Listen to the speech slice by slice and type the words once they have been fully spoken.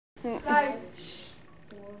Guys.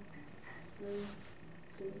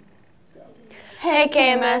 Hey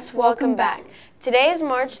KMS, welcome back. Today is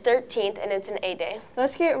March 13th and it's an A Day.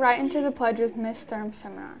 Let's get right into the pledge with Miss Sturm's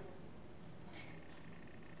seminar.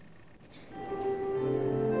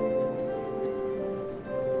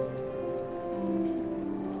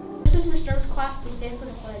 This is Miss Sturm's class. Please stand for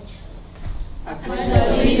the pledge. I pledge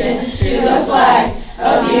allegiance to the flag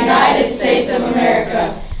of the United States of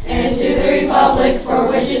America and to the republic for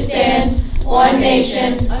which it stands, one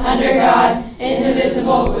nation, under God,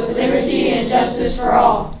 indivisible, with liberty and justice for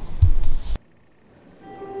all.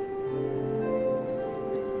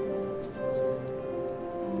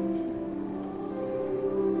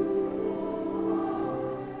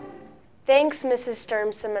 Thanks, Mrs.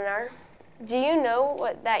 Sturm's seminar. Do you know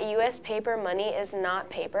what that U.S. paper money is not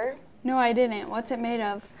paper? No, I didn't. What's it made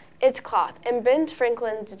of? It's cloth. In Ben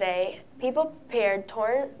Franklin's day, people prepared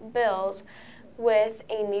torn bills with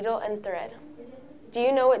a needle and thread. Do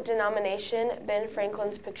you know what denomination Ben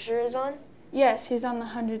Franklin's picture is on? Yes, he's on the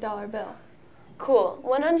 $100 bill. Cool.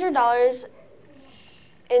 $100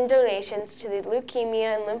 in donations to the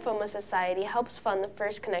Leukemia and Lymphoma Society helps fund the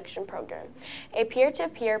First Connection program, a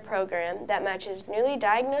peer-to-peer program that matches newly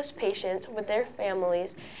diagnosed patients with their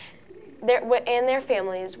families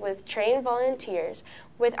with trained volunteers.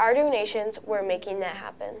 With our donations, we're making that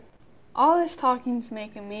happen. All this talking's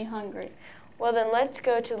making me hungry. Well, then let's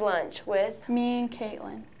go to lunch with me and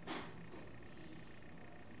Caitlin.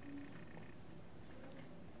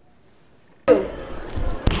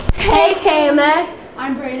 Hey KMS,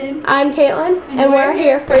 I'm Brayden. I'm Caitlin, and we're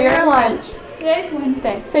here for your lunch. Today's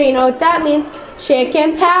Wednesday. So you know what that means,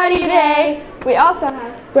 chicken patty day. We also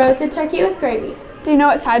have Roasted turkey with gravy. Do you know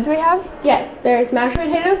what sides we have? Yes, there's mashed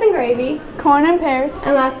potatoes and gravy, Corn and pears.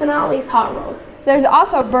 and last but not least, hot rolls. There's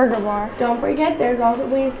also a burger bar. Don't forget, there's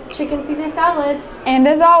always chicken Caesar salads. And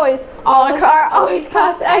as always, A la carte always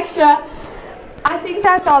costs extra. I think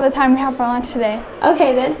that's all the time we have for lunch today.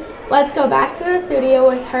 Okay then, let's go back to the studio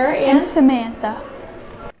with her And and Samantha.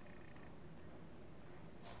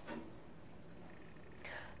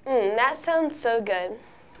 That sounds so good.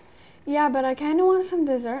 Yeah, but I kind of want some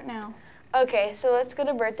dessert now. Okay, so let's go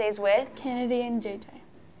to birthdays with Kennedy and JJ.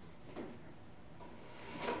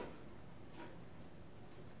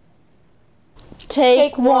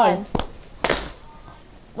 Take one.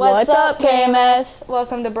 What's up, KMS?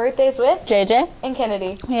 Welcome to Birthdays with JJ. and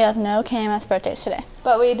Kennedy. We have no KMS birthdays today.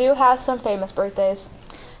 But we do have some famous birthdays.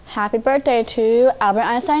 Happy birthday to Albert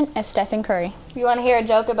Einstein and Stephen Curry. You want to hear a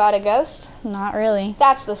joke about a ghost? Not really.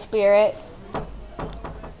 That's the spirit.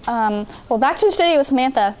 Well, back to the studio with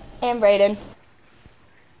Samantha. And Brayden.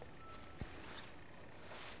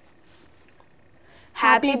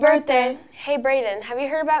 Happy birthday. Hey Brayden, have you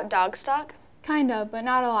heard about dog stock? Kinda, but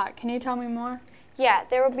not a lot. Can you tell me more? Yeah,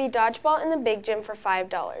 there will be dodgeball in the big gym for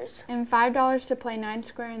 $5. And $5 to play 9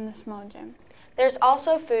 square in the small gym. There's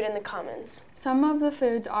also food in the commons. Some of the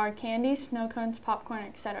foods are candy, snow cones, popcorn,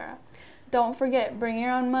 etc. Don't forget, bring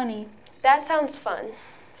your own money. That sounds fun.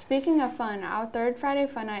 Speaking of fun, our third Friday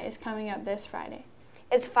Fun Night is coming up this Friday.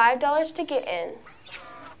 It's $5 to get in.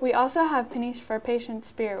 We also have pennies for Patient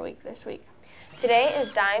Spirit Week this week. Today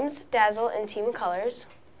is Dimes, Dazzle, and Team Colors.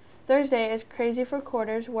 Thursday is Crazy for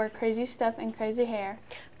Quarters, wear crazy stuff and crazy hair.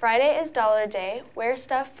 Friday is Dollar Day. Wear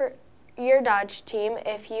stuff for your Dodge team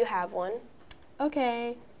if you have one.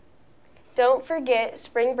 Okay. Don't forget,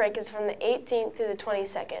 spring break is from the 18th through the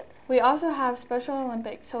 22nd. We also have Special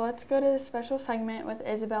Olympics, so let's go to the special segment with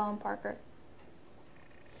Isabel and Parker.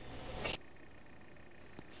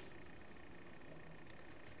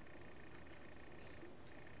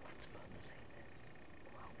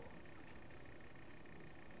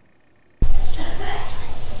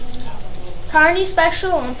 Kearney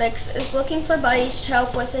Special Olympics is looking for buddies to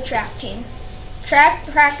help with the track team. Track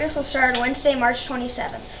practice will start on Wednesday, March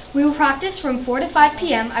 27th. We will practice from 4 to 5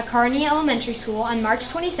 p.m. at Kearney Elementary School on March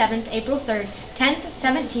 27th, April 3rd, 10th,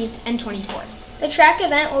 17th, and 24th. The track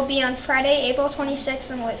event will be on Friday, April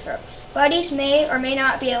 26th in Winthrop. Buddies may or may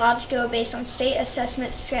not be allowed to go based on state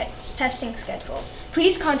assessment testing schedule.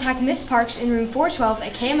 Please contact Ms. Parks in room 412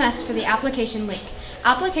 at KMS for the application link.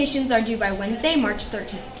 Applications are due by Wednesday, March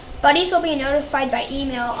 13th. Buddies will be notified by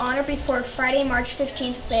email on or before Friday, March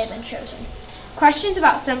 15th if they have been chosen. Questions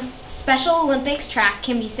about some Special Olympics track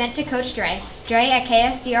can be sent to Coach Dre at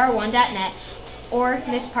ksdr1.net, or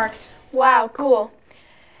Ms. Parks. Wow, cool.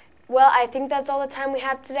 Well, I think that's all the time we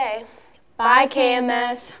have today. Bye,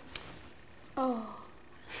 KMS. Oh.